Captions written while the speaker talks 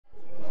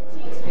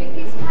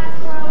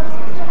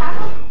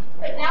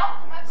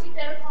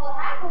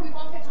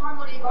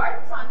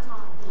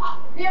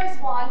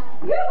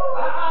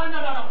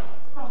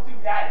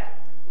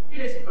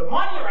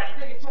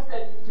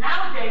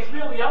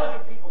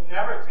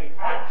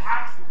pay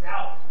taxes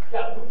out.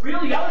 The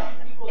really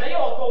elegant people, they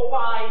all go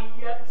by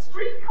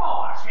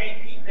streetcar.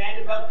 J.P.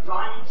 Vanderbilt,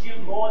 Johnny,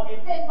 Jim Morgan.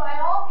 Then by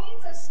all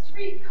means, a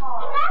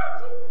streetcar.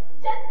 Imagine!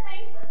 Just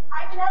think,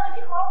 I've been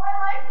elegant all my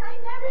life and I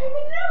never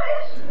even knew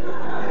it.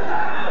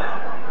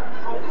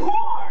 Of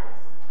course!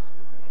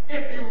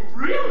 If you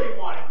really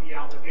want to be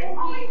elegant.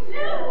 I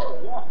do!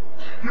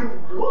 You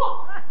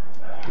what?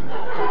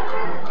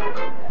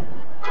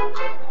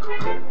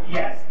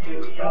 Yes,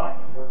 New York.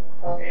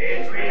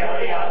 It's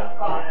really a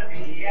fun to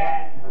be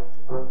at.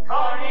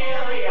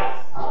 Cornelius.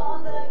 All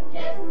the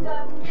guests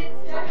of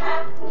Mr.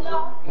 Hackle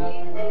are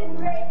feeling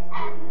great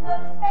and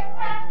look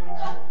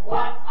spectacular.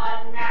 What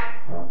a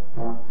knack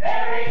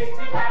there is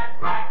to that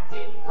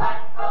acting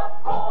like a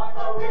born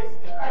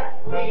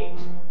aristocrat. We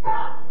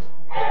got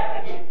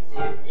elegance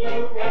if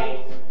you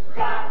ain't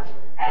got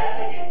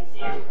elegance.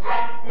 You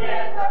can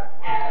never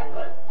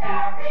ever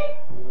carry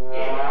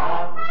it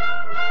on.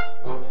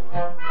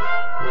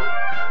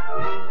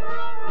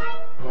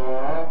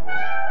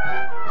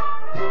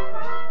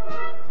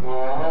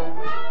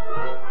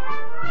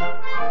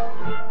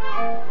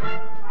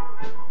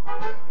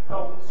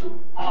 Those who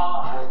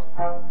are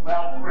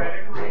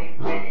well-bred and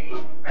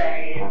green,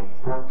 fame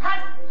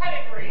has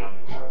pedigree.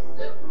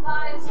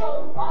 Supervised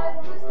so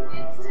marvelous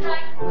wins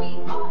tonight. We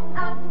are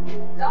out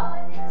with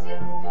Dolly tips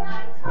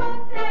tonight.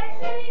 Hope that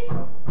she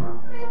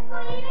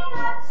misleading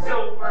us.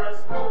 Silver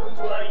spoons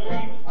were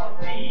used for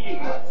feeding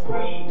us.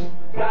 We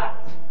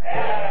got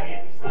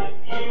elegance.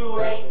 If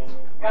you ain't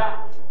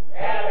got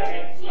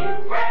elegance, you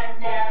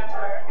can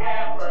never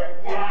ever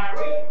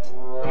carry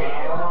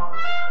it on.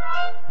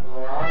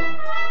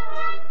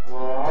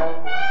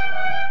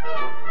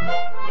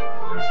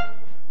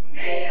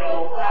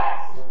 Middle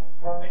class,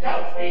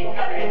 don't speak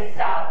of it,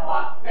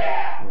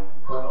 savoir-faire.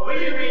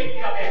 We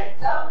reek of it,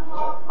 some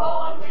were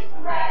born with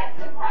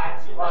rags and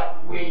patches,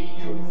 but we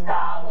use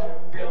dollar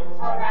bills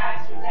for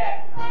ashes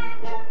and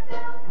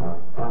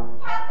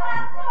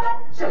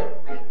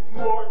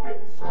Morgan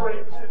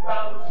scrapes and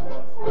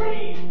bounces.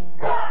 We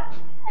got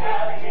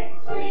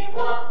elegance, we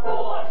were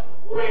born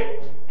with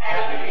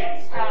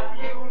elegance. Have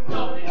you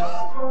noticed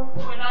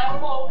when I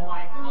hold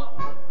my cup,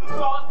 the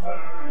saucer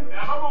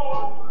never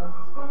moves?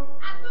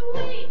 And the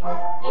way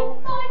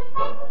it's my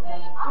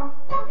property, I'm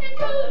fucking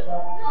good.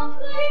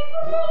 Lovely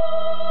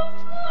fruit.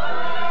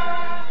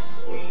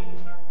 We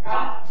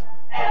got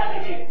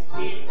elegance,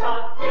 we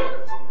got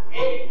built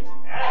in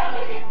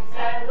elegance,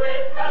 and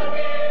with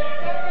elegance,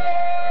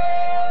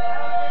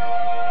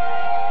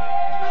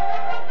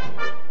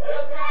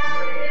 we'll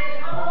carry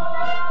it on.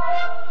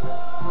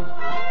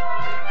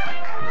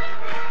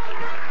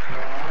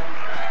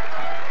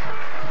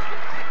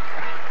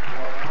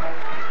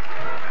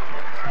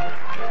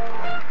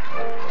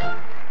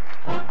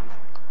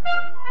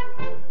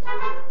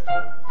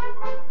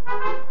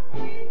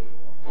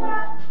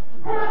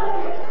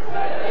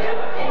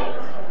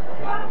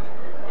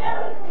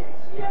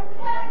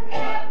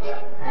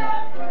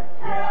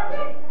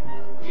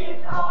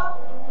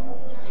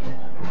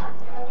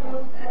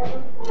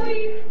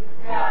 We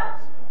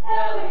got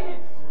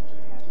elegance.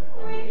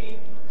 We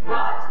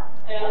got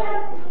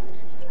elegance.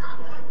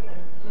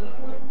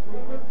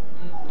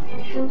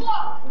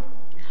 Look,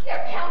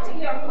 they're counting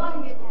their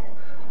money again.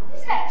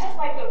 Isn't that just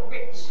like the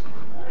rich?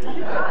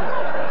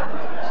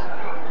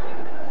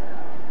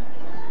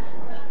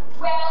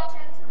 Well,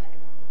 gentlemen,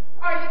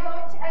 are you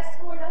going to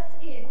escort us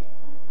in?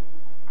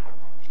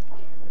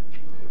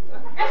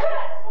 Yes,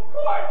 of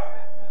course.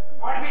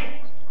 Pardon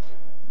me.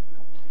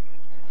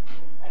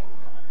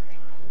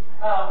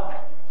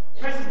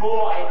 Mrs.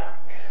 Malloy,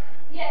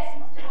 Yes,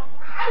 Mr.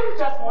 I was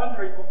just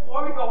wondering,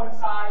 before we go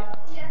inside,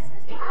 Yes,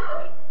 Mr.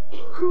 Howard.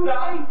 could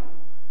I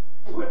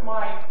put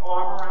my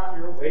arm around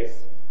your waist?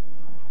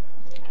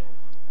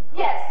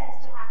 Yes,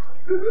 Mr.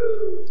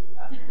 Howard.